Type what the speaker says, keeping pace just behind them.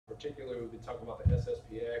particularly we've been talking about the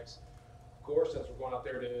SSPX. Of course, since we're going out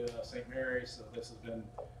there to St. Mary's, so this has been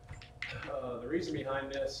the reason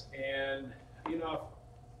behind this. And, you know,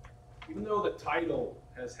 even though the title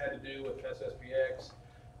has had to do with SSPX,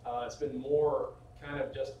 it's been more kind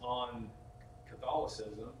of just on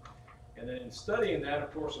Catholicism. And then in studying that,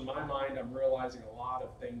 of course, in my mind, I'm realizing a lot of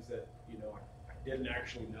things that, you know, I didn't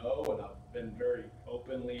actually know, and I've been very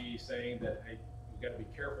openly saying that, hey, we've got to be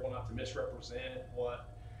careful not to misrepresent what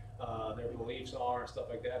their beliefs are and stuff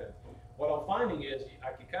like that. And what I'm finding is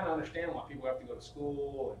I can kind of understand why people have to go to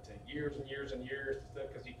school and take years and years and years to study,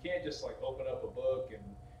 because you can't just like open up a book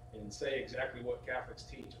and say exactly what Catholics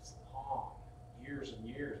teach. It's long, years and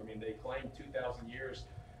years. I mean, they claim 2,000 years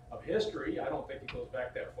of history. I don't think it goes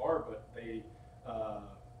back that far, but they,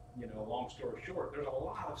 you know, long story short, there's a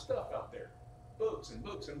lot of stuff out there, books and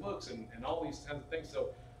books and books and all these kinds of things. So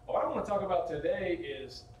what I want to talk about today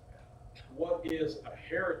is what is a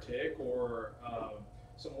heretic, or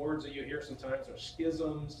some words that you hear sometimes are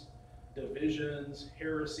schisms, divisions,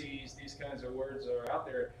 heresies. These kinds of words are out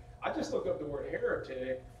there. I just looked up the word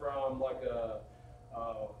heretic from like a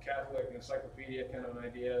Catholic encyclopedia kind of an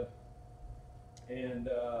idea. And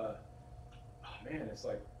oh man, it's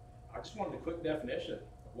like, I just wanted a quick definition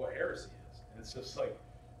of what heresy is. And it's just like,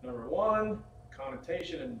 number one,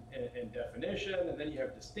 connotation and definition, and then you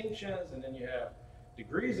have distinctions, and then you have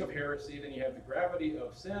degrees of heresy, then you have the gravity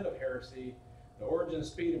of sin of heresy, the origin,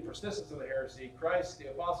 speed, and persistence of the heresy, Christ, the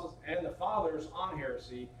apostles, and the fathers on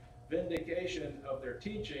heresy, vindication of their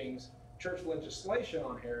teachings, church legislation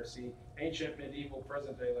on heresy, ancient, medieval,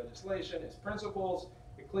 present-day legislation, its principles,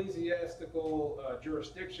 ecclesiastical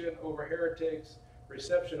jurisdiction over heretics,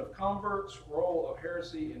 reception of converts, role of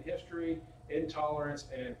heresy in history, intolerance,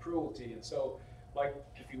 and cruelty. And so, like,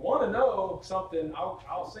 if you want to know something,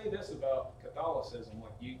 I'll say this about Catholicism: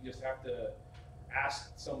 like, you just have to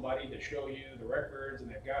ask somebody to show you the records,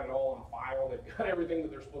 and they've got it all on file. They've got everything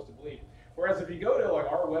that they're supposed to believe. Whereas if you go to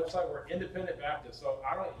like our website, we're independent Baptist, so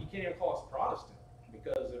you can't even call us Protestant,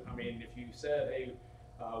 because I mean, if you said, hey,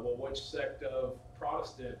 well, which sect of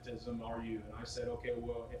Protestantism are you? And I said, okay,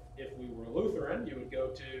 well, if we were Lutheran, you would go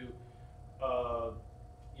to,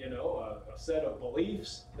 you know, a set of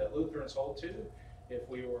beliefs that Lutherans hold to. If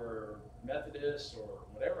we were Methodist or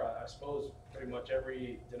whatever, I suppose pretty much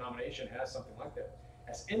every denomination has something like that.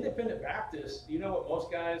 As independent Baptists, you know what most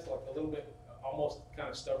guys, like a little bit, almost kind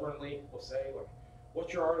of stubbornly will say, like,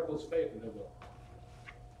 what's your articles of faith? And they'll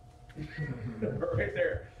go, right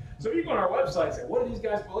there. So if you go on our website and say, what do these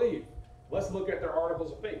guys believe? Let's look at their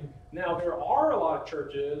articles of faith. Now, there are a lot of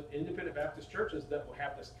churches, independent Baptist churches, that will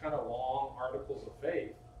have this kind of long articles of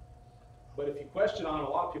faith. But if you question on it, a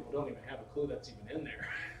lot of people don't even have a clue that's even in there.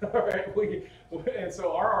 All right, and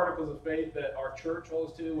so our articles of faith that our church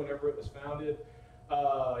holds to whenever it was founded,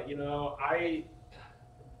 you know, I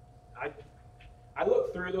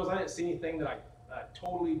looked through those. I didn't see anything that I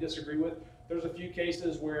totally disagree with. There's a few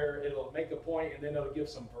cases where it'll make a point and then it'll give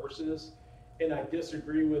some verses, and I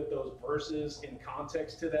disagree with those verses in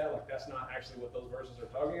context to that. Like, that's not actually what those verses are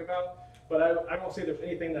talking about. But I don't say there's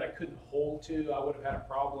anything that I couldn't hold to. I would have had a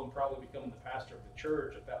problem probably becoming the pastor of the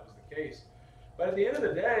church if that was the case. But at the end of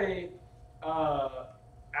the day,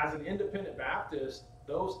 as an independent Baptist,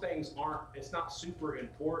 those things aren't, it's not super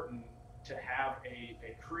important to have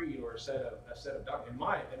a creed or a set of doctrine,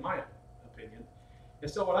 in my opinion. And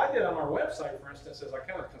so what I did on our website, for instance, is I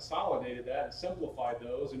kind of consolidated that and simplified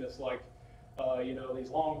those, and it's like, you know, these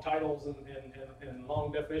long titles and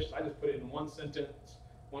long definitions. I just put it in one sentence,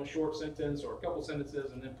 one short sentence, or a couple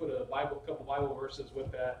sentences, and then put a couple Bible verses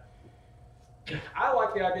with that. I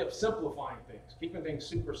like the idea of simplifying things, keeping things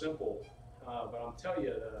super simple. But I'm telling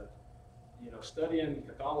you, you know, studying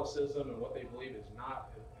Catholicism and what they believe is not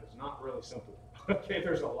really simple. Okay,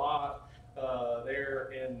 there's a lot there,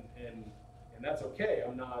 and that's okay.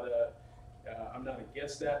 I'm not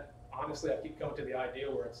against that. Honestly, I keep coming to the idea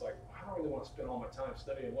where it's like, I don't really want to spend all my time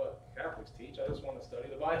studying what Catholics teach. I just want to study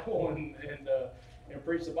the Bible and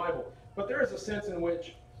preach the Bible. But there is a sense in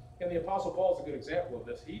which, and the Apostle Paul is a good example of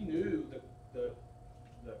this. He knew the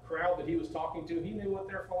crowd that he was talking to. He knew what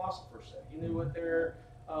their philosophers said. He knew what their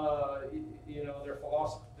you know, their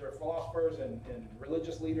philosophers and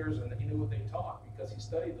religious leaders, and he knew what they taught, because he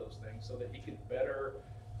studied those things so that he could better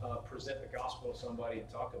present the gospel to somebody and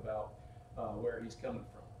talk about where he's coming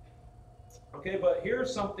from. Okay, but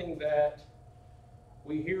here's something that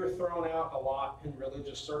we hear thrown out a lot in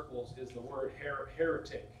religious circles is the word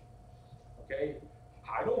heretic. Okay,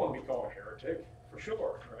 I don't want to be called a heretic, for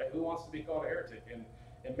sure, right? Who wants to be called a heretic?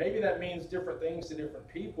 And maybe that means different things to different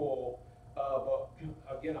people, But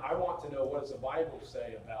again, I want to know what does the Bible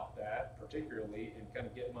say about that, particularly, and kind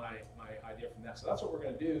of get my idea from that. So that's what we're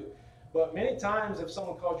going to do. But many times, if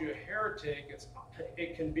someone calls you a heretic,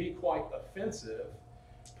 it can be quite offensive,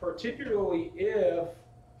 particularly if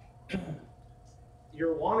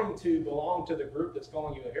you're wanting to belong to the group that's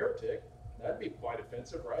calling you a heretic. That'd be quite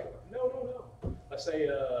offensive, right? No, no, no. Let's say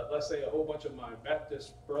a whole bunch of my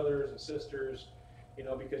Baptist brothers and sisters,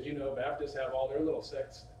 because Baptists have all their little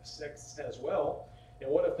sects as well. And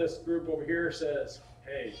what if this group over here says,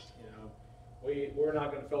 hey, we're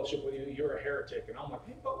not going to fellowship with you, you're a heretic. And I'm like,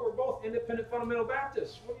 hey, but we're both independent fundamental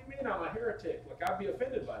Baptists. What do you mean I'm a heretic? Like, I'd be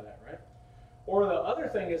offended by that, right? Or the other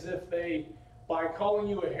thing is if by calling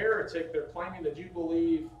you a heretic, they're claiming that you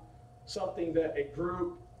believe something that a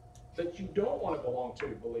group that you don't want to belong to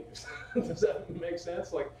believes. Does that make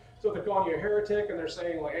sense? Like, so if they're calling you a heretic and they're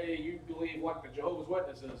saying like, hey, you believe like the Jehovah's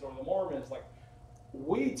Witnesses or the Mormons, like,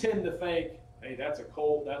 we tend to think, hey, that's a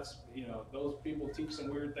cult, that's, those people teach some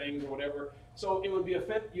weird things or whatever. So it would be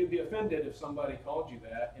you'd be offended if somebody called you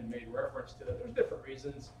that and made reference to that. There's different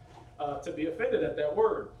reasons to be offended at that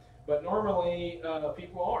word. But normally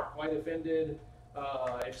people aren't quite offended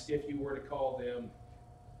if you were to call them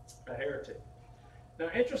a heretic. Now,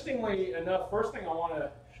 interestingly enough, first thing I want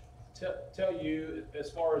to tell you as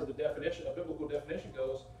far as the definition, a biblical definition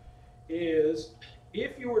goes, is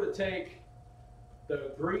if you were to take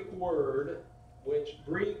the Greek word, which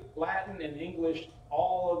Greek, Latin, and English,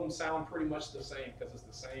 all of them sound pretty much the same because it's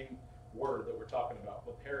the same word that we're talking about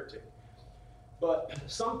with heretic. But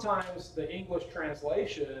sometimes the English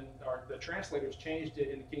translation, or the translators changed it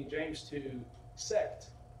in the King James to sect,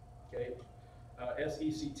 okay,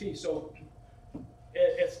 S-E-C-T. So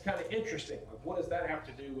it's kind of interesting. Like, what does that have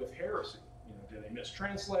to do with heresy? Did they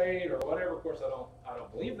mistranslate or whatever? Of course, I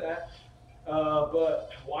don't believe that. But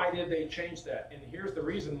why did they change that? And here's the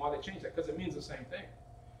reason why they changed that, because it means the same thing.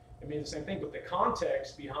 It means the same thing, but the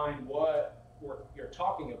context behind what you're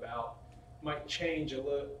talking about might change a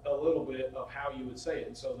little bit of how you would say it.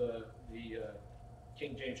 And so the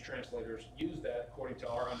King James translators use that according to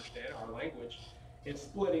our understanding, our language, in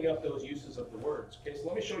splitting up those uses of the words. Okay, so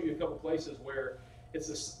let me show you a couple places where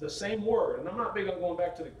it's the same word. And I'm not big on going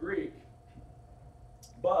back to the Greek,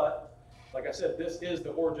 but like I said, this is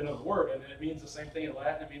the origin of the word, and it means the same thing in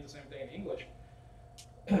Latin, it means the same thing in English.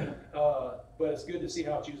 But it's good to see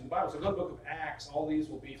how it's used in the Bible. So go to the book of Acts. All these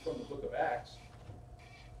will be from the book of Acts.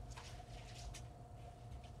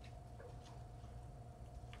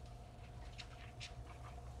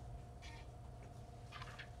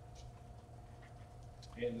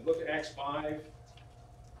 And look at Acts 5,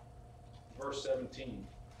 verse 17.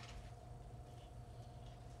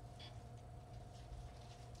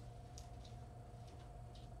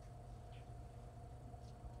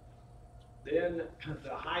 Then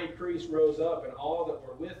the high priest rose up, and all that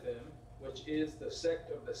were with him, which is the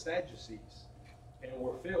sect of the Sadducees, and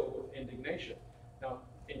were filled with indignation. Now,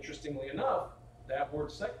 interestingly enough, that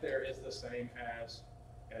word sect there is the same as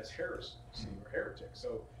heresy or heretic.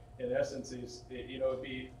 So in essence,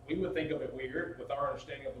 we would think of it weird with our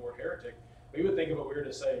understanding of the word heretic. We would think of it weird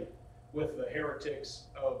to say with the heretics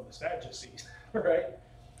of the Sadducees, right?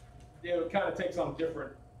 It kind of takes on a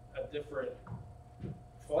different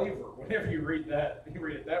flavor whenever you read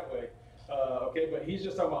it that way. Okay, but he's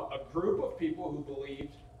just talking about a group of people who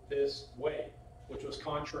believed this way, which was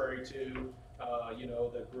contrary to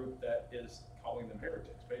the group that is calling them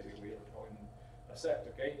heretics, basically, or calling them a sect.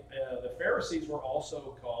 Okay, the Pharisees were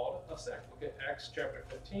also called a sect. Look at Acts chapter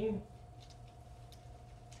 15.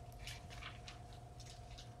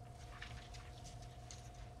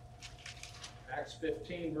 Acts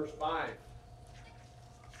 15, verse 5.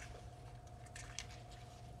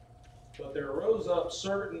 But there arose up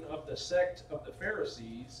certain of the sect of the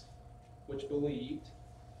Pharisees, which believed,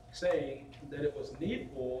 saying that it was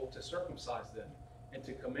needful to circumcise them and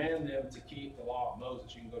to command them to keep the law of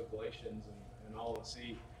Moses. You can go to Galatians and all and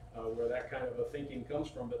see where that kind of a thinking comes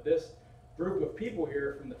from. But this group of people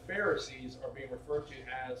here from the Pharisees are being referred to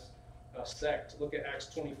as a sect. Look at Acts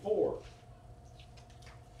 24.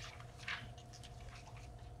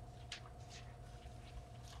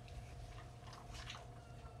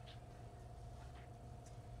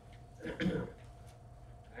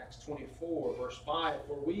 Acts 24, verse 5,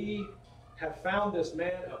 for we have found this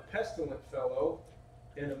man a pestilent fellow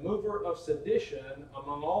and a mover of sedition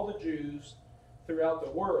among all the Jews throughout the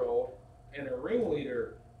world, and a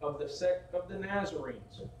ringleader of the sect of the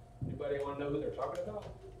Nazarenes. Anybody want to know who they're talking about?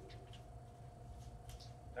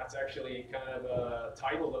 That's actually kind of a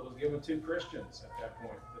title that was given to Christians at that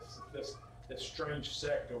point. This strange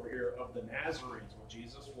sect over here of the Nazarenes. Well,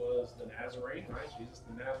 Jesus was the Nazarene, right? Jesus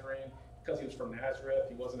the Nazarene because he was from Nazareth.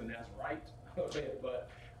 He wasn't a Nazarite, but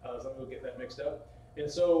some people get that mixed up. And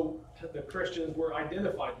so the Christians were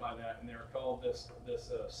identified by that, and they were called this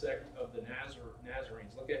sect of the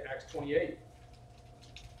Nazarenes. Look at Acts 28.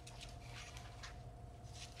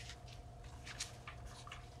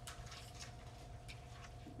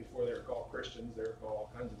 Before they were called Christians, they were called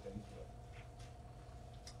all kinds of things.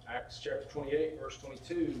 But Acts chapter 28, verse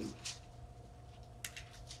 22.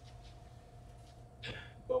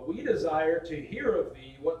 But we desire to hear of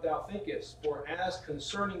thee what thou thinkest, for as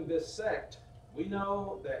concerning this sect, we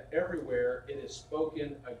know that everywhere it is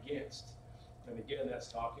spoken against. And again, that's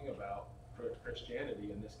talking about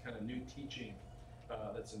Christianity and this kind of new teaching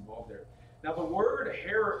that's involved there. Now, the word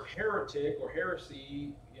heretic or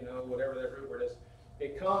heresy, whatever that root word is,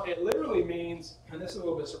 it literally means, and this is a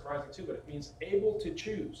little bit surprising too, but it means able to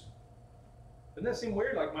choose. Doesn't that seem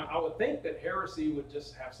weird? Like I would think that heresy would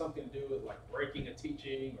just have something to do with like breaking a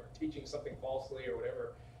teaching or teaching something falsely or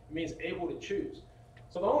whatever. It means able to choose.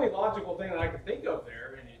 So the only logical thing that I can think of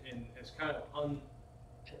there, and it's kind of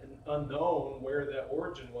unknown where the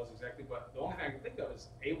origin was exactly, but the only thing I can think of is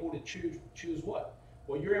able to choose what?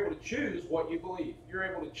 Well, you're able to choose what you believe. You're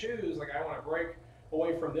able to choose, like, I want to break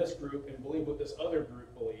away from this group and believe what this other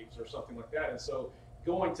group believes or something like that. And so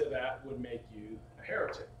going to that would make you a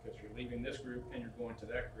heretic because you're leaving this group and you're going to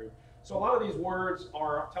that group. So a lot of these words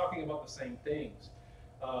are talking about the same things.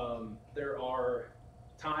 There are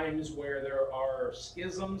times where there are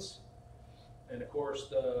schisms, and of course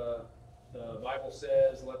the Bible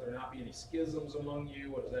says, let there not be any schisms among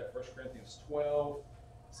you. What is that? 1 Corinthians 12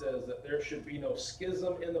 says that there should be no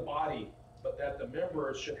schism in the body, but that the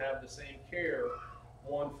members should have the same care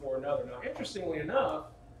one for another. Now, interestingly enough,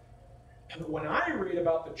 when I read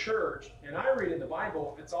about the church and I read in the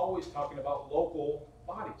Bible, it's always talking about local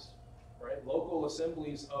bodies, right? Local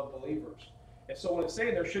assemblies of believers. And so when it's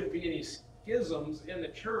saying there shouldn't be any schisms in the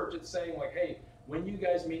church, it's saying like, hey, when you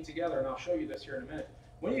guys meet together, and I'll show you this here in a minute,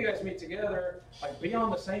 when you guys meet together, like, be on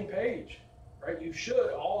the same page, right? You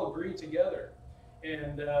should all agree together.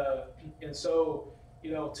 And so,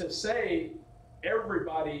 to say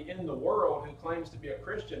everybody in the world who claims to be a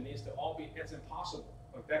Christian needs to all be, it's impossible.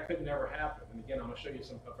 Like, that could never happen. And again, I'm going to show you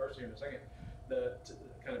a verse here in a second that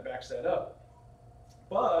kind of backs that up.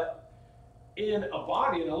 But in a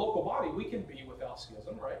local body, we can be without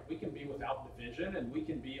schism, right? We can be without division, and we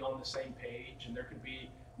can be on the same page, and there can be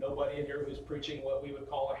nobody in here who's preaching what we would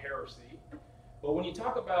call a heresy. But when you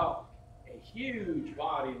talk about a huge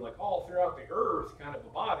body, like all throughout the earth kind of a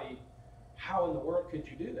body, how in the world could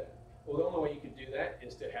you do that? Well, the only way you could do that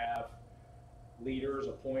is to have leaders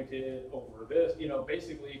appointed over this,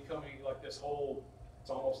 basically coming like this whole, it's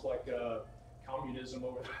almost like communism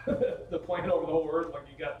over the plan over the whole earth. Like,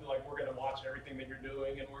 you got, like, we're going to watch everything that you're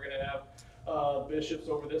doing, and we're going to have bishops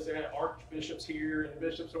over this, archbishops here, and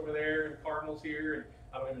bishops over there, and cardinals here, and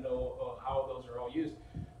I don't even know how those are all used.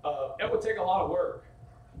 It would take a lot of work.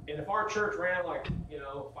 And if our church ran like,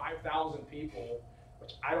 5,000 people,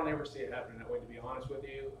 which I don't ever see it happening that way, to be honest with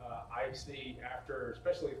you. I see after,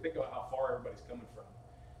 especially think about how far everybody's coming from.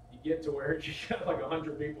 You get to where you got like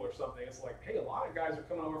 100 people or something. It's like, hey, a lot of guys are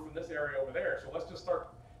coming over from this area over there, so let's just start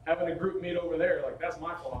having a group meet over there. Like, that's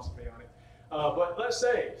my philosophy on it. But let's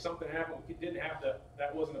say something happened, we didn't have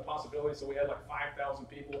that wasn't a possibility, so we had like 5,000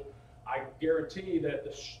 people. I guarantee that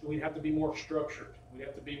we'd have to be more structured. We'd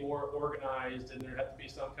have to be more organized, and there'd have to be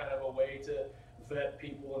some kind of a way to vet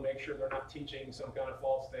people and make sure they're not teaching some kind of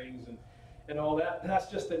false things and all that. And that's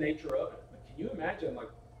just the nature of it. Like, can you imagine, like,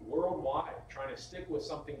 worldwide trying to stick with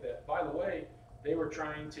something that, by the way, they were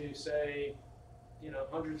trying to say,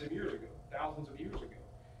 hundreds of years ago, thousands of years ago?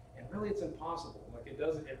 And really, it's impossible. Like,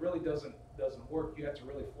 it really doesn't work. You have to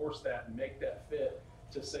really force that and make that fit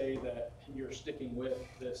to say that you're sticking with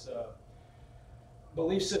this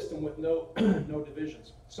belief system with no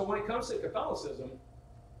divisions. So when it comes to Catholicism,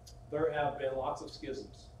 there have been lots of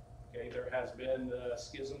schisms. Okay, there has been the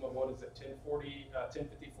schism of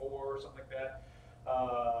 1054 or something like that.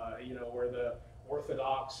 Where the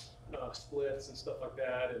Orthodox splits and stuff like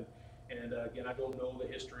that. And again, I don't know the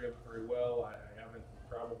history of it very well. I haven't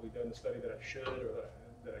probably done the study that I should or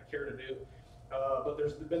that I care to do. But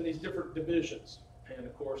there's been these different divisions. And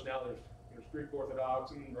of course, now there's Greek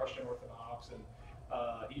Orthodox and Russian Orthodox and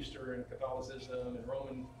Eastern Catholicism and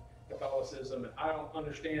Roman Catholicism. And I don't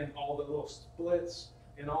understand all the little splits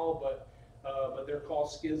and all, but they're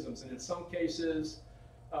called schisms. And in some cases,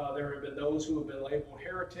 there have been those who have been labeled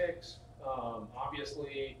heretics.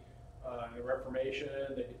 Obviously, in the Reformation,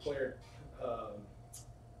 they declared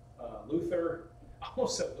Luther, I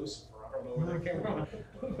almost said Lucifer, I don't know where that came from,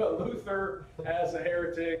 but Luther as a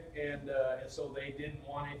heretic, and so they didn't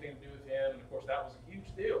want anything to do with him. And of course, that was a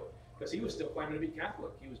huge deal because he was still claiming to be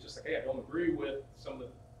Catholic. He was just like, hey, I don't agree with some of the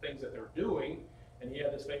things that they're doing. And he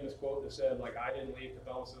had this famous quote that said, like, I didn't leave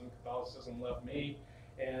Catholicism, Catholicism left me.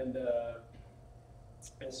 And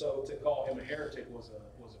so to call him a heretic was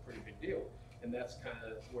a pretty big deal. And that's kind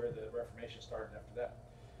of where the Reformation started after that.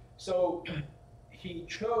 So he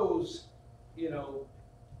chose,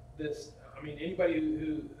 this, I mean, anybody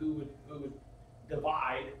who would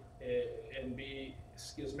divide and be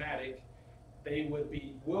schismatic, they would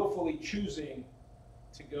be willfully choosing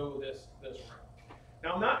to go this route.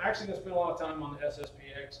 Now, I'm not actually going to spend a lot of time on the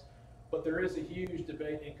SSPX, but there is a huge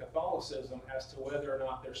debate in Catholicism as to whether or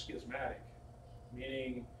not they're schismatic,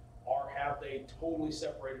 meaning, have they totally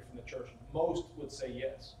separated from the church? Most would say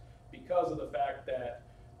yes, because of the fact that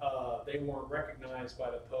they weren't recognized by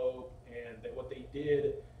the Pope, and that what they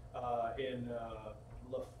did in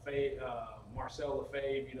Marcel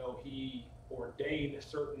Lefebvre, he ordained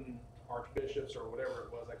certain archbishops or whatever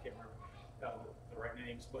it was, I can't remember the right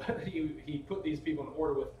names, but he put these people in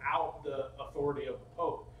order without the authority of the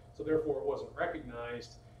Pope. So therefore it wasn't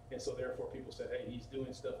recognized, and so therefore people said, hey, he's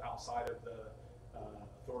doing stuff outside of the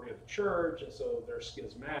authority of the church, and so they're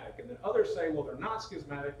schismatic. And then others say, well, they're not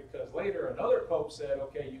schismatic because later another Pope said,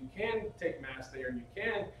 okay, you can take Mass there, and you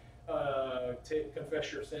can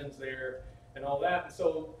confess your sins there, and all that. And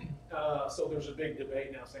so there's a big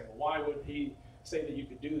debate now saying, well, why would he say that you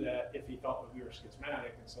could do that if he thought that we were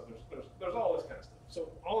schismatic? And so there's all this kind of stuff. So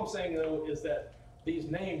all I'm saying, though, is that these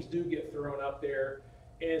names do get thrown up there.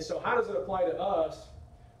 And so how does it apply to us?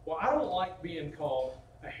 Well, I don't like being called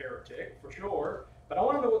a heretic, for sure, but I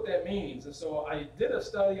want to know what that means. And so I did a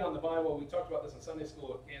study on the Bible. We talked about this in Sunday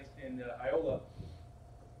school in Iola.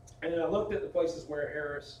 And then I looked at the places where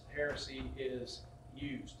heresy is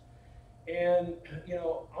used. And,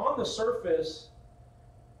 on the surface,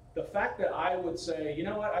 the fact that I would say, you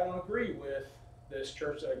know what, I don't agree with this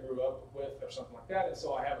church that I grew up with or something like that, and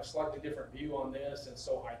so I have a slightly different view on this, and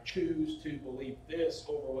so I choose to believe this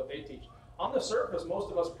over what they teach. On the surface,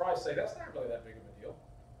 most of us would probably say that's not really that big of a deal.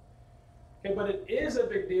 Okay, but it is a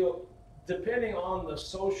big deal depending on the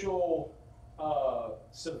social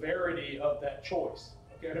severity of that choice.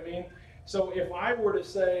 Okay what I mean? So if I were to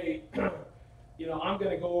say, I'm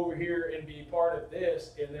going to go over here and be part of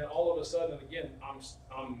this, and then all of a sudden, again, I'm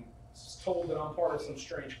told that I'm part of some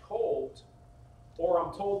strange cult, or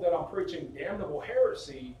I'm told that I'm preaching damnable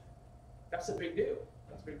heresy, that's a big deal.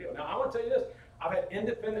 That's a big deal. Now, I want to tell you this. I've had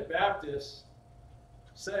independent Baptists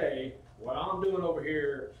say, what I'm doing over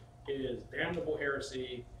here is damnable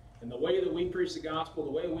heresy, and the way that we preach the gospel,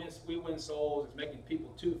 the way we win souls is making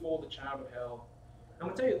people twofold the child of hell. I'm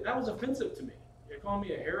going to tell you, that was offensive to me. You're calling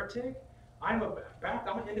me a heretic? I'm an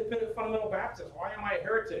independent fundamental Baptist. Why am I a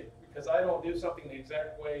heretic? Because I don't do something the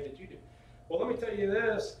exact way that you do. Well, let me tell you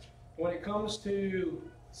this. When it comes to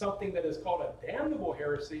something that is called a damnable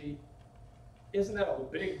heresy, isn't that a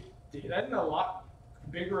big deal? Isn't that a lot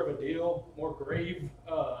bigger of a deal, more grave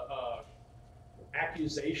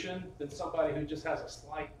accusation than somebody who just has a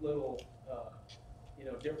slight little,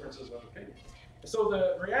 differences of opinion? And so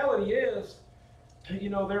the reality is,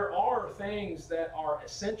 there are things that are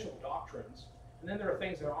essential doctrines, and then there are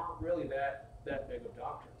things that aren't really that big of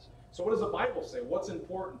doctrines. So what does the Bible say? What's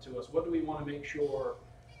important to us? What do we want to make sure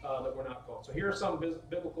that we're not called? So here are some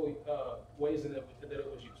biblical ways that it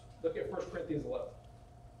was used. Look at 1 Corinthians 11.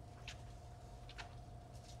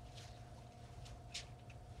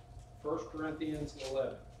 First Corinthians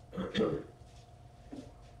 11.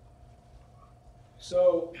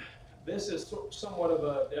 So this is somewhat of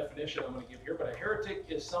a definition I'm going to give here, but a heretic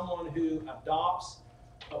is someone who adopts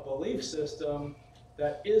a belief system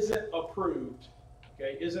that isn't approved.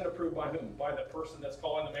 Okay, isn't approved by whom? By the person that's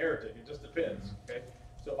calling them a heretic. It just depends. Okay,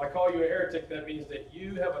 so if I call you a heretic, that means that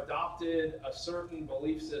you have adopted a certain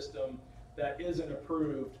belief system that isn't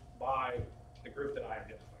approved by the group that I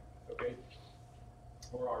identify with. Okay,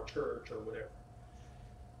 or our church or whatever.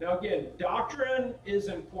 Now again, doctrine is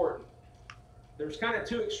important. There's kind of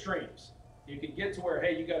two extremes. You can get to where,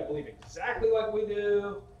 hey, you got to believe exactly like we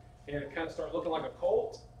do, and kind of start looking like a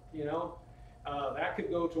cult. That could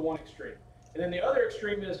go to one extreme. And then the other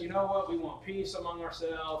extreme is, you know what, we want peace among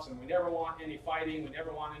ourselves, and we never want any fighting, we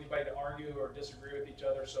never want anybody to argue or disagree with each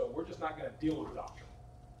other, so we're just not going to deal with doctrine.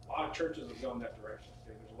 A lot of churches have gone that direction.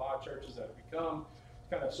 Okay? There's a lot of churches that have become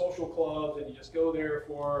kind of social clubs, and you just go there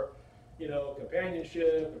for,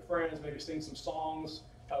 companionship and friends, maybe sing some songs,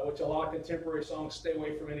 which a lot of contemporary songs stay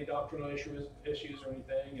away from any doctrinal issues or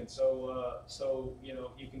anything, and so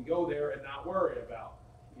you can go there and not worry about,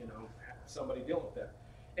 somebody dealing with that.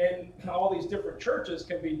 And all these different churches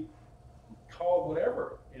can be called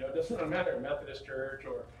whatever. It doesn't matter, Methodist church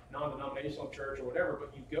or non-denominational church or whatever,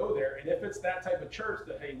 but you go there, and if it's that type of church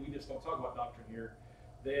that, hey, we just don't talk about doctrine here,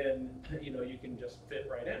 then, you can just fit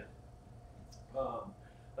right in.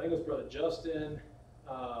 I think it was Brother Justin,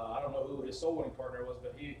 I don't know who his soul winning partner was,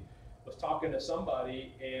 but he was talking to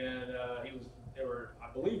somebody, and they were,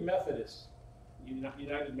 I believe, Methodists,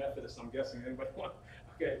 United Methodists, I'm guessing. Anybody want?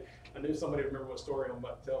 Okay, I knew somebody would remember what story I'm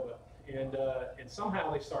about to tell, but and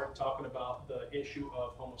somehow they started talking about the issue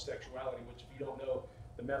of homosexuality, which, if you don't know,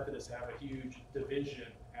 the Methodists have a huge division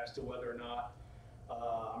as to whether or not,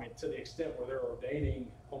 to the extent where they're ordaining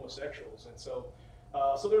homosexuals, and so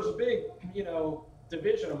there's a big,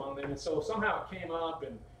 division among them, and so somehow it came up,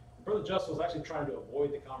 and Brother Justin was actually trying to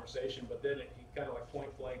avoid the conversation, but then he kind of like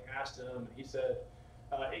point blank asked him, and he said,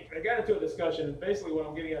 I got into a discussion, and basically what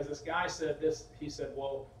I'm getting at is this guy said this, he said,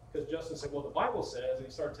 well, because Justin said, well, the Bible says, and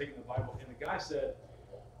he started taking the Bible, and the guy said,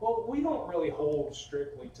 well, we don't really hold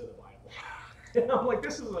strictly to the Bible. And I'm like, I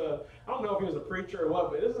don't know if he was a preacher or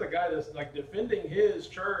what, but this is a guy that's like defending his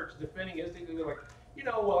church, defending his thing. They're like,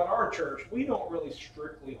 well, at our church, we don't really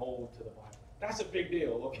strictly hold to the Bible. That's a big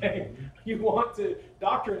deal, okay?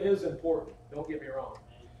 Doctrine is important, don't get me wrong.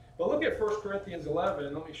 But look at 1 Corinthians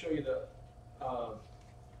 11, let me show you the,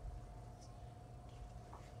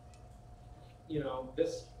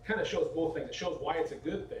 this kind of shows both things. It shows why it's a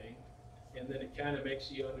good thing, and then it kind of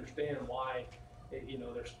makes you understand why,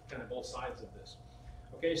 there's kind of both sides of this.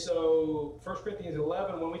 Okay, so 1 Corinthians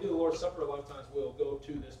 11, when we do the Lord's Supper, a lot of times we'll go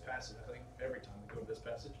to this passage. I think every time we go to this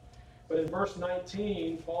passage. But in verse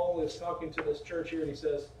 19, Paul is talking to this church here, and he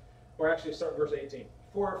says, or actually start verse 18.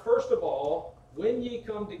 For first of all, when ye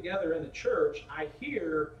come together in the church, I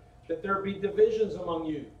hear that there be divisions among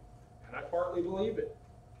you, and I partly believe it.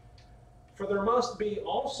 For there must be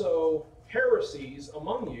also heresies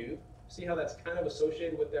among you. See how that's kind of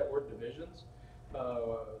associated with that word divisions?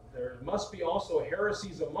 There must be also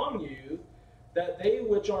heresies among you, that they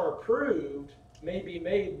which are approved may be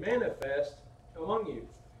made manifest among you.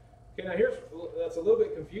 Okay, now that's a little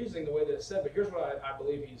bit confusing the way that it's said, but here's what I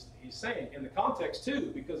believe he's saying in the context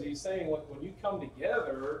too, because he's saying, like, when you come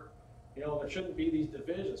together, there shouldn't be these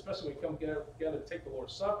divisions, especially when you come together to take the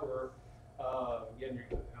Lord's Supper. Again,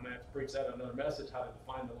 I'm going to have to preach that in another message, how to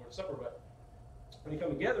define the Lord's Supper, but when you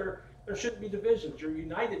come together, there shouldn't be divisions. You're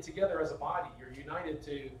united together as a body. You're united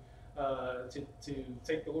to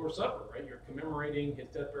take the Lord's Supper, right? You're commemorating his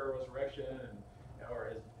death, burial, resurrection, or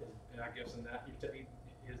his I guess in that you're taking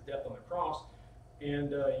his death on the cross,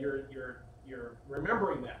 and you're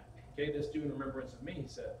remembering that. Okay, this do in remembrance of me, he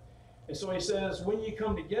said. And so he says, when you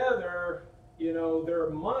come together, there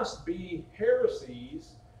must be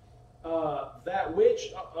heresies, that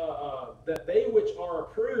they which are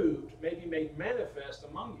approved may be made manifest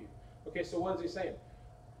among you. Okay, so what is he saying?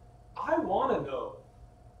 I want to know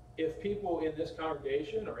if people in this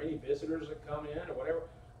congregation or any visitors that come in or whatever,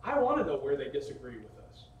 I want to know where they disagree with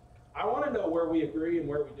us. I want to know where we agree and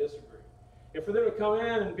where we disagree. And for them to come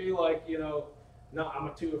in and be like, no, I'm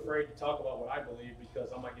too afraid to talk about what I believe because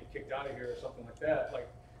I might get kicked out of here or something like that. Like,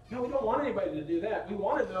 no, we don't want anybody to do that. We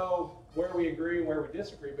want to know where we agree and where we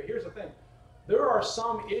disagree. But here's the thing. There are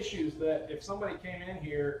some issues that if somebody came in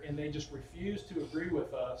here and they just refused to agree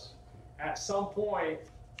with us, at some point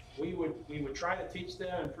we would try to teach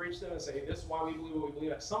them and preach them and say, hey, this is why we believe what we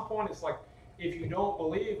believe. At some point it's like, if you don't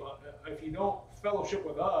believe, if you don't fellowship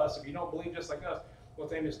with us, if you don't believe just like us,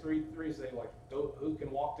 what's Amos 3:3 say, like, who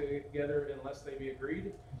can walk together unless they be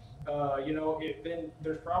agreed? Then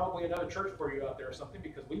there's probably another church for you out there or something,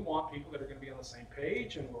 because we want people that are going to be on the same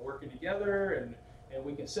page and we're working together and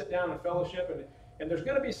we can sit down and fellowship, and there's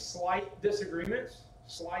going to be slight disagreements,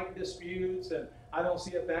 slight disputes, and I don't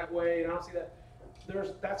see it that way and I don't see that.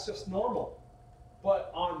 That's just normal.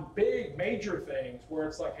 But on big, major things where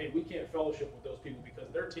it's like, hey, we can't fellowship with those people because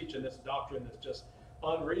they're teaching this doctrine that's just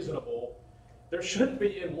unreasonable, there shouldn't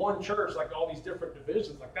be in one church like all these different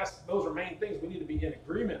divisions. Like those are main things. We need to be in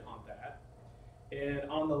agreement on that. And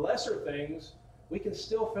on the lesser things, we can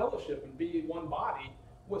still fellowship and be one body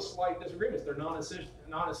with slight disagreements. They're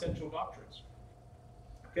non-essential doctrines.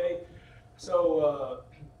 Okay, so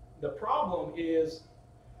the problem is,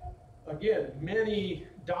 again, many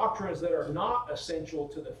doctrines that are not essential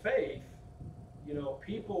to the faith,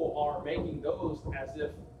 people are making those as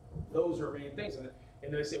if those are main things.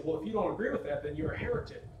 And they say, well, if you don't agree with that, then you're a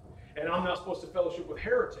heretic. And I'm not supposed to fellowship with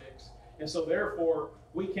heretics. And so therefore,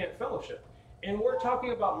 we can't fellowship. And we're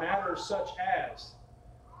talking about matters such as,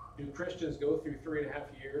 do Christians go through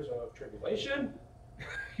 3.5 years of tribulation?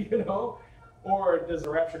 Or does the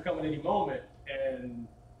rapture come at any moment? And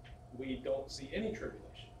we don't see any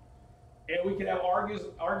tribulation. And we can have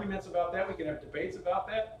arguments about that. We can have debates about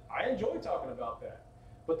that. I enjoy talking about that.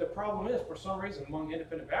 But the problem is, for some reason, among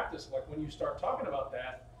independent Baptists, like when you start talking about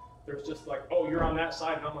that, there's just like, oh, you're on that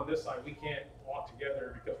side and I'm on this side. We can't walk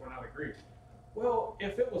together because we're not agreed. Well,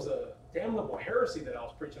 if it was a damnable heresy that I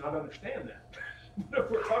was preaching, I'd understand that. But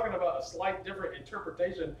if we're talking about a slight different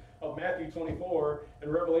interpretation of Matthew 24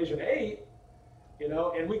 and Revelation 8, you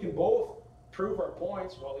know, and we can both prove our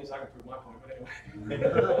points, well, at least I can prove my point, but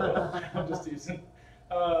anyway, I'm just teasing.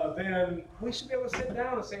 Then we should be able to sit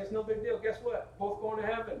down and say it's no big deal. Guess what? Both going to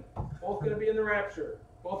heaven. Both going to be in the rapture.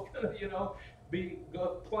 Both going to, you know,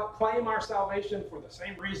 claim our salvation for the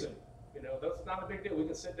same reason. You know, that's not a big deal. We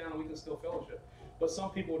can sit down and we can still fellowship. But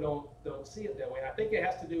some people don't see it that way. And I think it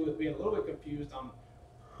has to do with being a little bit confused on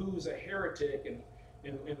who's a heretic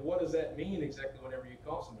and what does that mean exactly whenever you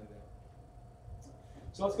call somebody that.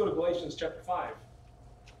 So let's go to Galatians chapter 5.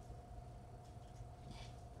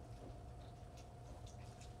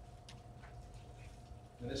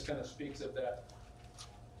 And this kind of speaks of that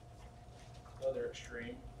other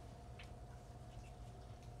extreme.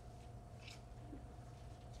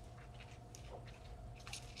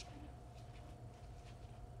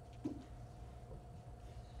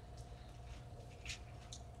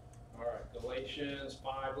 All right, Galatians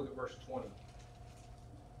 5, look at verse 20.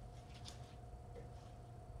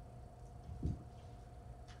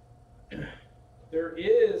 There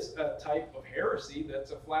is a type of heresy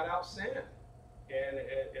that's a flat-out sin. And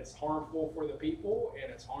it's harmful for the people,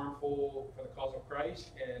 and it's harmful for the cause of Christ,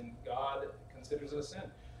 and God considers it a sin.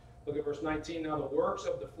 Look at verse 19. Now the works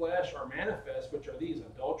of the flesh are manifest, which are these: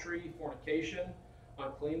 adultery, fornication,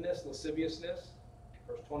 uncleanness, lasciviousness.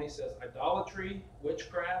 Verse 20 says idolatry,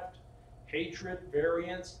 witchcraft, hatred,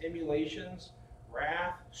 variance, emulations,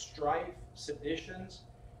 wrath, strife, seditions,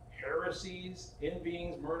 heresies,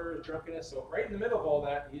 envyings, murders, drunkenness. So right in the middle of all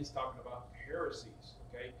that, he's talking about heresies,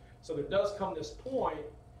 okay? So there does come this point,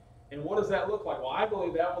 and what does that look like? Well, I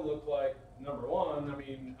believe that would look like, number one, I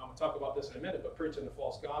mean, I'm going to talk about this in a minute, but preaching the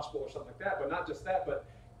false gospel or something like that, but not just that, but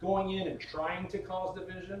going in and trying to cause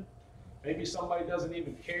division. Maybe somebody doesn't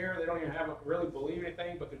even care, they don't even really believe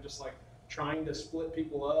anything, but they're just like trying to split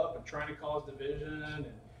people up and trying to cause division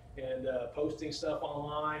and posting stuff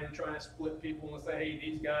online and trying to split people and say, hey,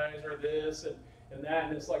 these guys are this and that,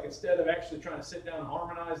 and it's like instead of actually trying to sit down and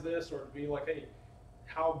harmonize this or be like, hey,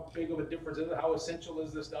 how big of a difference is it? How essential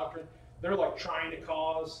is this doctrine? They're like trying to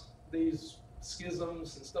cause these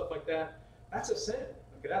schisms and stuff like that. That's a sin.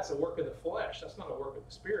 Okay, that's a work of the flesh. That's not a work of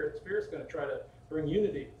the Spirit. The Spirit's going to try to bring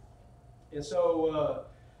unity. And so,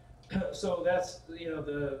 so that's, you know,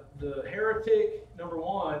 the heretic, number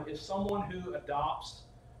one, is someone who adopts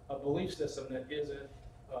a belief system that isn't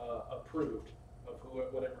approved of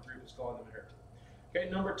whatever group is calling them a heretic. Okay,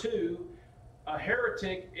 number two, a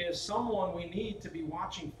heretic is someone we need to be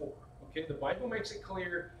watching for. Okay, the Bible makes it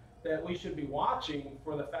clear that we should be watching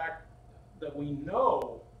for the fact that we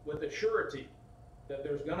know with a surety that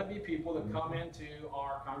there's going to be people that come into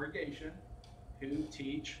our congregation who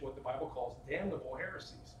teach what the Bible calls damnable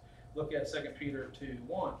heresies. Look at 2 Peter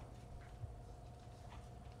 2:1.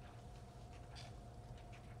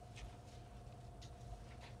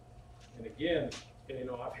 And again, you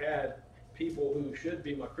know, I've had people who should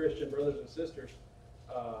be my Christian brothers and sisters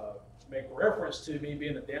make reference to me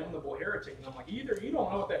being a damnable heretic, and I'm like, either you don't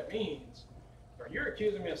know what that means, or you're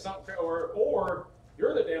accusing me of something, or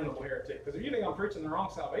you're the damnable heretic. Because if you think I'm preaching the wrong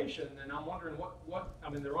salvation, then I'm wondering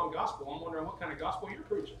the wrong gospel. I'm wondering what kind of gospel you're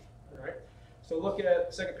preaching. All right. So look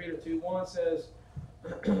at 2 Peter 2:1 says,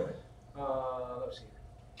 let's see,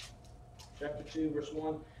 chapter 2, verse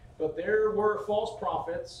 1. But there were false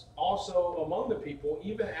prophets also among the people,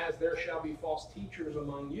 even as there shall be false teachers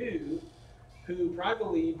among you, who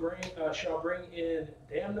privately shall bring in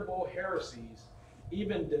damnable heresies,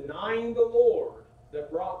 even denying the Lord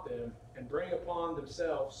that brought them, and bring upon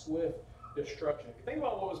themselves swift destruction. If you think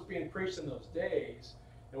about what was being preached in those days,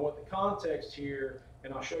 and what the context here,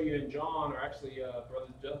 and I'll show you in John, or actually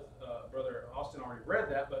Brother Austin already read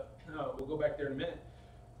that, but we'll go back there in a minute.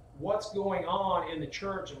 What's going on in the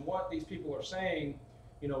church and what these people are saying,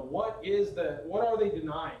 you know, what are they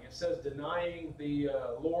denying? It says denying the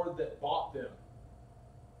Lord that bought them.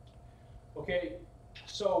 Okay,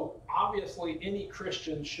 so obviously any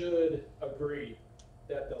Christian should agree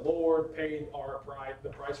that the Lord paid the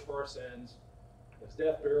price for our sins. His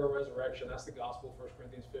death, burial, resurrection, that's the gospel, 1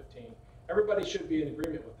 Corinthians 15. Everybody should be in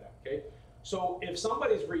agreement with that, okay? So if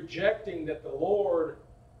somebody's rejecting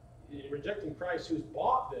Christ who's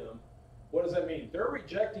bought them, what does that mean? They're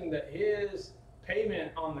rejecting that his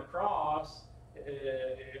payment on the cross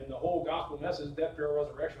in the whole gospel message, death, burial,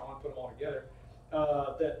 resurrection, I want to put them all together,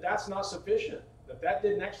 that's not sufficient, that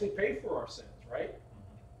didn't actually pay for our sins, right?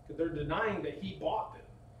 Because they're denying that he bought them.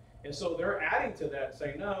 And so they're adding to that,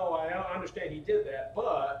 saying, no, I don't understand he did that,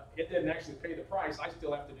 but it didn't actually pay the price. I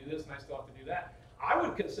still have to do this and I still have to do that. I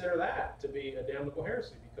would consider that to be a damnable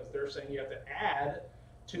heresy, because they're saying you have to add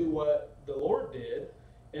to what the Lord did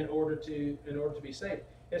in order to be saved.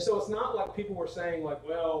 And so it's not like people were saying, like,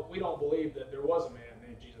 well, we don't believe that there was a man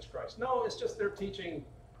named Jesus Christ. No, it's just they're teaching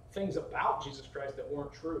things about Jesus Christ that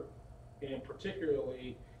weren't true. And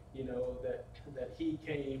particularly, that he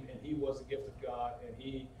came and he was a gift of God, and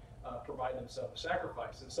he provided himself a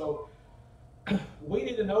sacrifice. And so we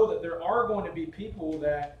need to know that there are going to be people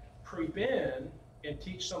that creep in and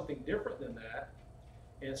teach something different than that.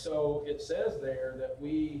 And so it says there that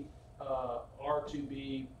we are to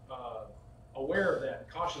be aware of that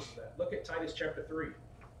and cautious of that. Look at Titus chapter 3.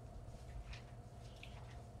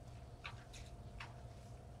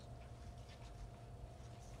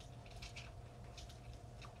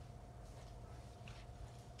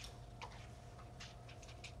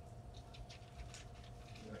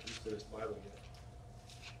 This Bible yet.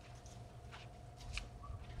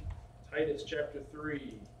 Titus chapter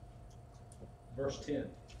 3, verse 10.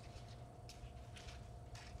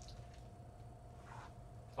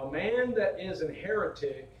 A man that is an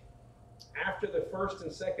heretic after the first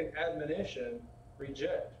and second admonition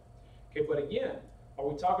reject. Okay, but again, are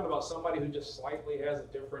we talking about somebody who just slightly has a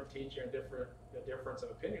different teacher and a difference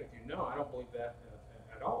of opinion with you? No, I don't believe that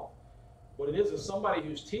at all. What it is somebody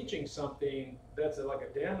who's teaching something that's like a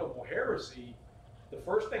damnable heresy. The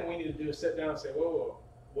first thing we need to do is sit down and say, whoa,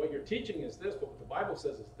 what you're teaching is this, but what the Bible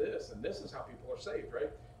says is this, and this is how people are saved, right?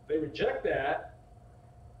 If they reject that,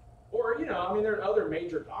 or, there are other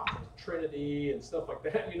major doctrines, Trinity and stuff like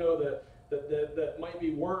that, that might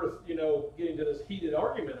be worth, getting to this heated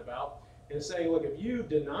argument about, and saying, look, if you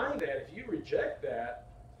deny that, if you reject that,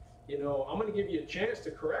 I'm going to give you a chance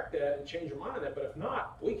to correct that and change your mind on that. But if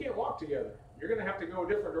not, we can't walk together. You're going to have to go a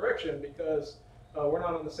different direction, because we're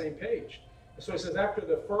not on the same page. And so he says, after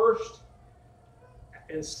the first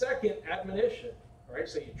and second admonition, right?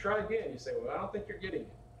 So you try again. You say, well, I don't think you're getting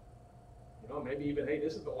it. Maybe even, hey,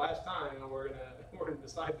 this is the last time we're gonna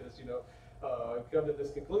decide this. Come to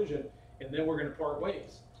this conclusion, and then we're going to part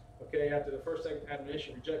ways. Okay, after the first, second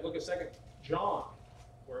admonition, reject. Look at 2 John,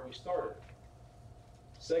 where we started.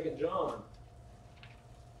 2 John.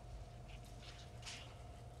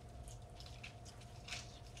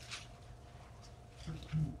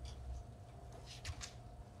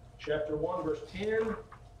 Chapter 1, verse 10.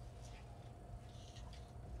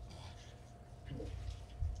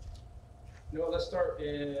 Let's start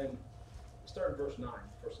in verse 9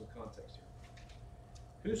 for some context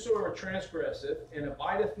here. Whosoever transgresseth and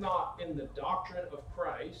abideth not in the doctrine of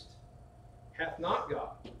Christ hath not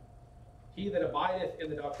God. He that abideth in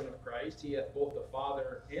the doctrine of Christ, he hath both the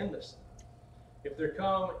Father and the Son. If there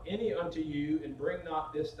come any unto you and bring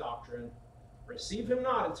not this doctrine, receive him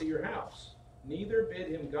not into your house, neither bid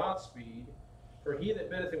him Godspeed, for he that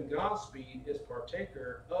biddeth him Godspeed is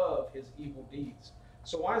partaker of his evil deeds.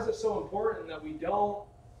 So why is it so important that we don't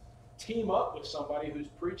team up with somebody who's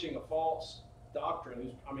preaching a false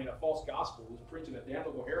doctrine, a false gospel, who's preaching a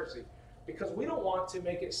damnable heresy? Because we don't want to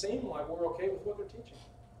make it seem like we're okay with what they're teaching.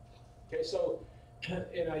 Okay, so,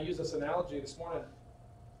 and I used this analogy this morning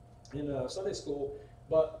in Sunday school,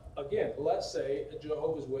 but again, let's say a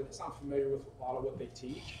Jehovah's Witness, I'm familiar with a lot of what they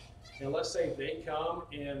teach, and let's say they come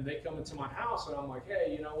into my house, and I'm like,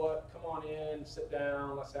 hey, you know what, come on in, sit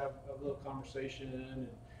down, let's have a little conversation, and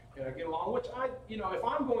get along, which if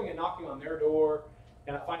I'm going and knocking on their door,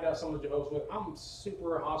 and I find out someone's Jehovah's Witness, I'm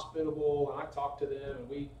super hospitable, and I talk to them, and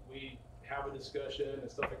we have a discussion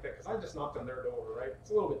and stuff like that, because I just knocked on their door, right? It's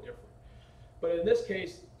a little bit different. But in this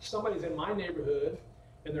case, somebody's in my neighborhood,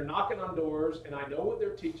 and they're knocking on doors, and I know what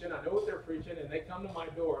they're teaching, I know what they're preaching, and they come to my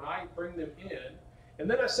door, and I bring them in, and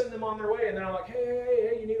then I send them on their way, and then I'm like,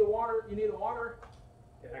 hey, you need a water? You need a water?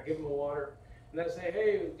 And I give them a water. And then I say,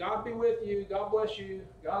 hey, God be with you, God bless you,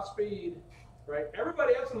 Godspeed, right?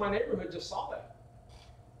 Everybody else in my neighborhood just saw that.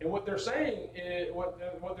 And what they're saying, what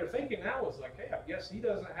they're thinking now is like, hey, I guess he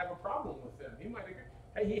doesn't have a problem with them. He might agree.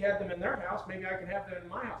 Hey, he had them in their house, maybe I can have them in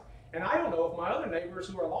my house. And I don't know if my other neighbors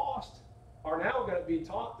who are lost are now going to be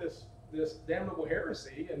taught this damnable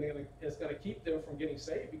heresy, and it's going to keep them from getting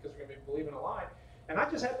saved because they're going to be believing a lie. And I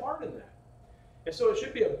just had part in that. And so it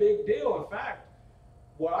should be a big deal. In fact,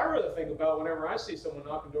 what I really think about whenever I see someone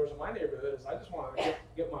knocking doors in my neighborhood is I just want to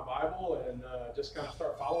get my Bible and just kind of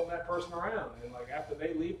start following that person around. And like after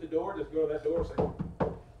they leave the door, just go to that door and say,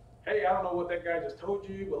 hey, I don't know what that guy just told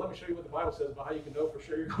you, but let me show you what the Bible says about how you can know for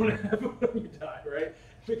sure you're going to heaven when you die, right?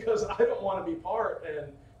 Because I don't want to be part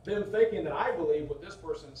and them thinking that I believe what this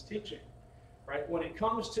person is teaching, right? When it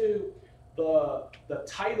comes to the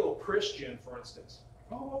title Christian, for instance,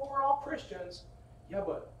 oh, well, we're all Christians. Yeah,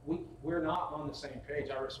 but we're not on the same page.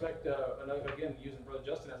 I respect, again, using Brother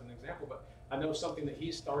Justin as an example, but I know something that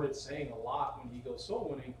he started saying a lot when he goes soul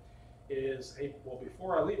winning is, hey, well,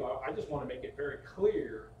 before I leave, I just want to make it very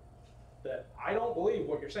clear that I don't believe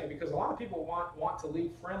what you're saying, because a lot of people want to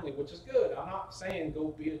leave friendly, which is good. I'm not saying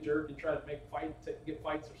go be a jerk and try to get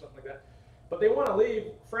fights or something like that, but they want to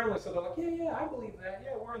leave friendly, so they're like, yeah, I believe that.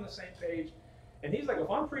 Yeah, we're on the same page. And he's like, if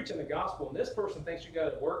I'm preaching the gospel and this person thinks you got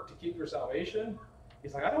to work to keep your salvation,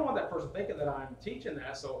 he's like, I don't want that person thinking that I'm teaching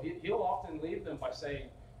that. So he'll often leave them by saying,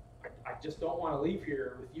 I just don't want to leave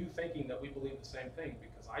here with you thinking that we believe the same thing,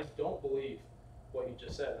 because I don't believe what you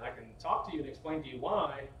just said. And I can talk to you and explain to you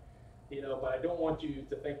why, but I don't want you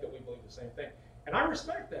to think that we believe the same thing. And I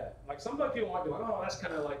respect that. Like, sometimes people might be like, oh, that's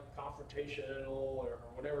kind of like confrontational or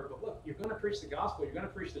whatever. But look, you're going to preach the gospel. You're going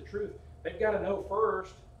to preach the truth. They've got to know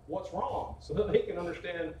first what's wrong so that they can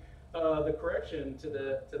understand the correction to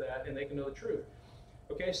that, and they can know the truth.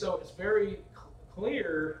 Okay, so it's very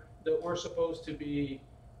clear that we're supposed to be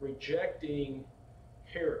rejecting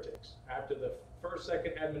heretics. After the first,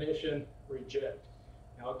 second admonition, reject.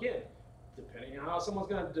 Now again, depending on how someone's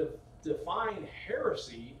going to define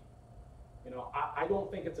heresy, I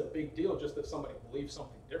don't think it's a big deal just that somebody believes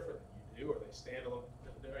something different than you do, or they stand a little,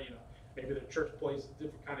 maybe their church plays a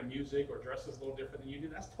different kind of music or dresses a little different than you do.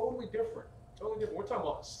 That's totally different. Totally different. We're talking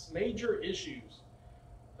about major issues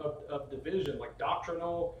of division, like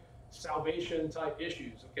doctrinal, salvation type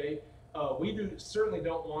issues. Okay, we certainly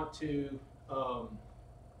don't want to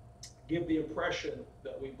give the impression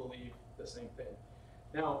that we believe the same thing.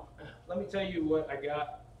 Now, let me tell you what I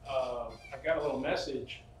got. I got a little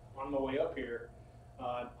message on my way up here.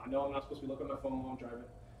 I know I'm not supposed to be looking at my phone while I'm driving,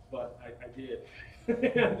 but I did.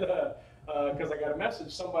 And because I got a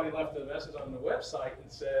message, somebody left a message on the website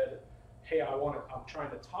and said, hey, I'm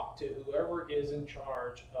trying to talk to whoever is in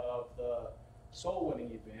charge of the soul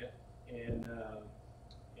winning event in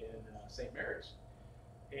St. Mary's.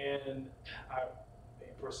 And I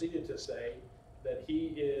proceeded to say that he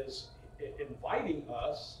is inviting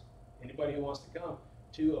us, anybody who wants to come,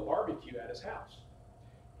 to a barbecue at his house.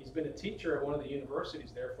 He's been a teacher at one of the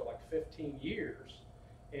universities there for like 15 years.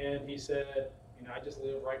 And he said, I just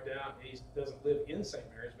live right down, he doesn't live in St.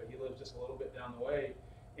 Mary's, but he lives just a little bit down the way.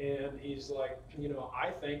 And he's like, I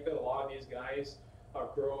think that a lot of these guys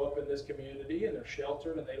grow up in this community and they're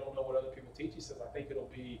sheltered and they don't know what other people teach. He says, I think it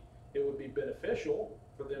would be beneficial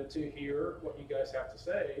for them to hear what you guys have to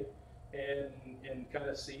say and kind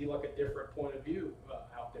of see like a different point of view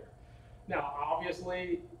out there. Now,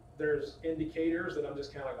 obviously, there's indicators that I'm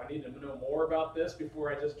just kind of like, I need to know more about this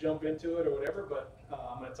before I just jump into it or whatever, but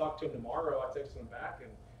I'm going to talk to him tomorrow. I texted him back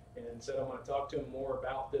and said I'm going to talk to him more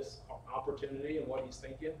about this opportunity and what he's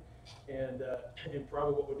thinking. And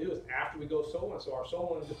probably what we'll do is after we go solo, so our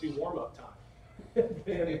solo will just be warm-up time.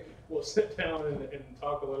 And we'll sit down and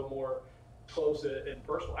talk a little more close and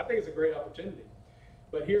personal. I think it's a great opportunity.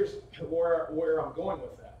 But here's where I'm going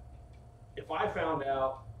with that. If I found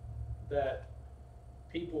out that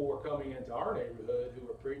people were coming into our neighborhood who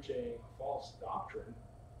were preaching a false doctrine,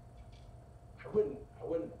 I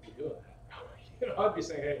wouldn't be doing that. I'd be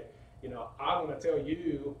saying, hey, I'm going to tell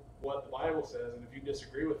you what the Bible says, and if you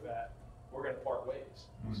disagree with that, we're going to part ways.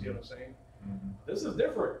 You see what I'm saying? Mm-hmm. This is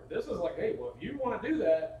different. This is like, hey, well, if you want to do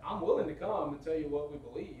that, I'm willing to come and tell you what we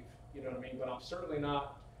believe. You know what I mean? But I'm certainly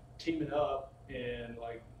not teaming up and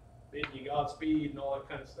like bidding you Godspeed and all that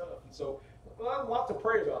kind of stuff. And so, I have a lot to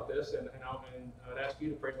pray about this, and I'd ask you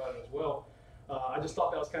to pray about it as well. I just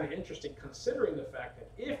thought that was kind of interesting, considering the fact that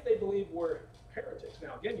if they believe we're heretics.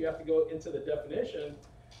 Now, again, you have to go into the definition,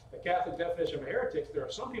 the Catholic definition of heretics. There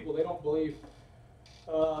are some people, they don't believe,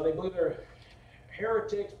 they believe they're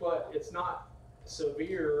heretics, but it's not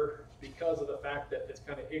severe because of the fact that it's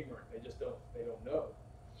kind of ignorant. They don't know.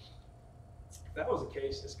 If that was the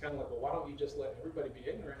case, it's kind of like, well, why don't you just let everybody be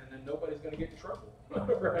ignorant and then nobody's going to get in trouble,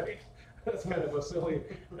 right? That's kind of a silly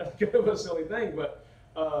thing, but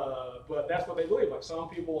that's what they believe. Like, some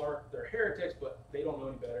people they're heretics, but they don't know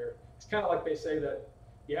any better. It's kind of like they say that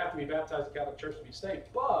you have to be baptized in the Catholic Church to be saved,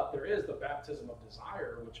 but there is the baptism of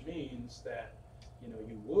desire, which means that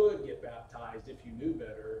you would get baptized if you knew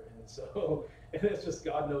better. And so, and it's just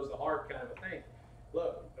God knows the heart kind of a thing.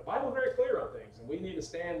 Look, the Bible's very clear on things, and we need to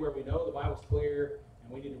stand where we know the Bible's clear,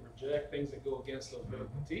 and we need to reject things that go against those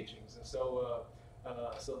biblical teachings. And so,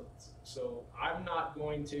 so I'm not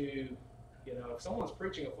going to You know, if someone's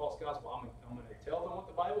preaching a false gospel, I'm going to tell them what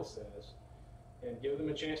the Bible says and give them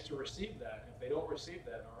a chance to receive that. If they don't receive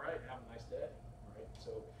that, all right, have a nice day.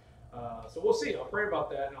 All right, so we'll see. I'll pray about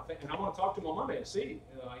that, and I want to talk to them on Monday and see,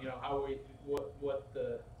 you know, how what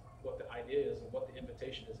the idea is and what the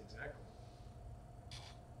invitation is exactly.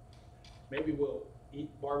 Maybe we'll eat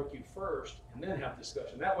barbecue first and then have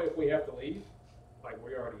discussion. That way, if we have to leave, like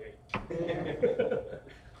we already ate.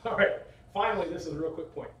 All right. Finally, this is a real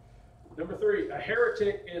quick point. Number 3, a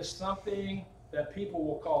heretic is something that people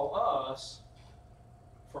will call us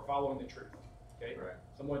for following the truth. Okay? Right.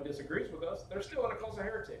 Someone disagrees with us, they're still going to call us a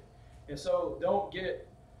heretic. And so don't get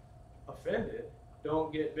offended,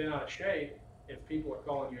 don't get bent out of shape if people are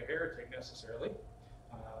calling you a heretic necessarily.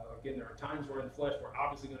 Again, there are times where in the flesh we're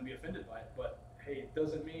obviously going to be offended by it, but hey, it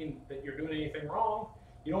doesn't mean that you're doing anything wrong.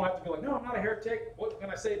 You don't have to be like, no, I'm not a heretic. What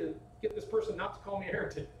can I say to get this person not to call me a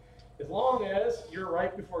heretic? As long as you're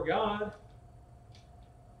right before God,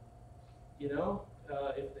 you know,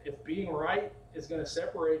 if being right is going to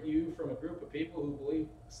separate you from a group of people who believe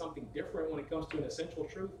something different when it comes to an essential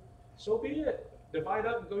truth, so be it. Divide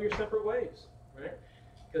up and go your separate ways, right?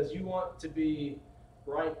 Because you want to be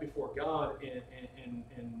right before God and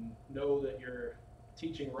know that you're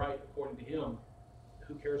teaching right according to Him.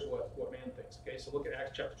 Who cares what man thinks? Okay, so look at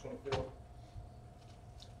Acts chapter 24.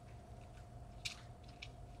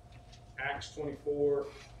 Acts 24.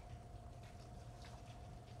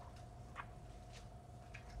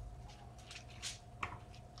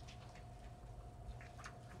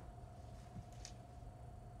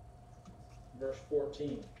 Verse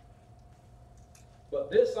 14. But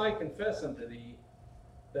this I confess unto thee,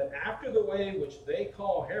 that after the way which they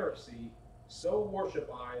call heresy, so worship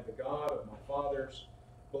I the God of my fathers,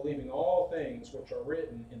 believing all things which are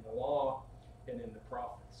written in the law and in the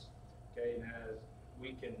prophets. Okay, and as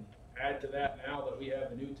we can add to that now that we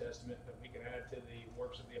have the New Testament, that we can add to the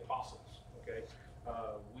works of the apostles. Okay,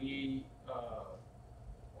 we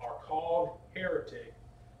are called heretic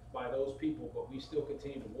by those people, but we still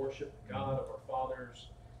continue to worship the God of our fathers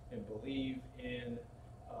and believe in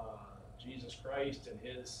Jesus Christ and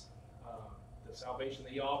His the salvation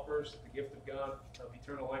that He offers, the gift of God of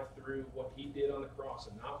eternal life through what He did on the cross,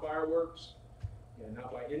 and not by our works, and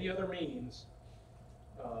not by any other means,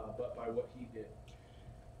 but by what He did.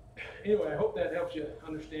 Anyway, I hope that helps you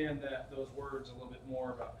understand those words a little bit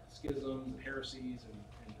more about schisms and heresies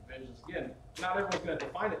and divisions. Again, not everyone's going to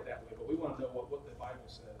define it that way, but we want to know what the Bible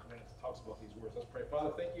says when it talks about these words. Let's pray.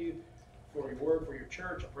 Father, thank you for your word, for your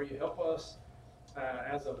church. I pray you help us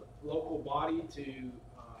as a local body to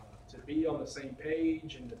be on the same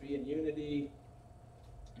page and to be in unity.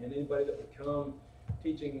 And anybody that would come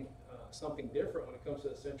teaching something different when it comes to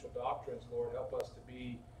essential doctrines, Lord, help us to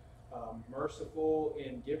be merciful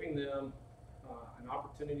in giving them an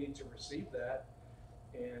opportunity to receive that,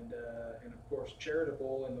 and of course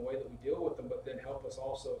charitable in the way that we deal with them, but then help us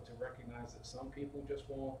also to recognize that some people just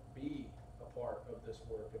won't be a part of this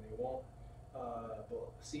work, and they won't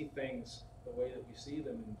see things the way that we see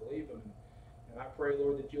them and believe them. And I pray,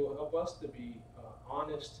 Lord, that you'll help us to be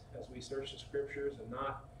honest as we search the scriptures and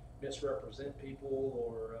not misrepresent people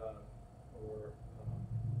or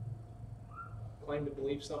claim to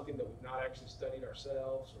believe something that we've not actually studied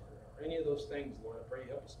ourselves or any of those things, Lord. I pray you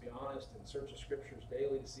help us be honest and search the scriptures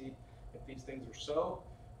daily to see if these things are so.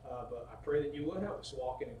 But I pray that you would help us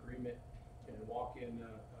walk in agreement and walk in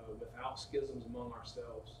without schisms among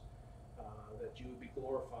ourselves, that you would be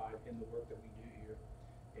glorified in the work that we do here.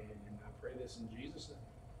 And I pray this in Jesus' name.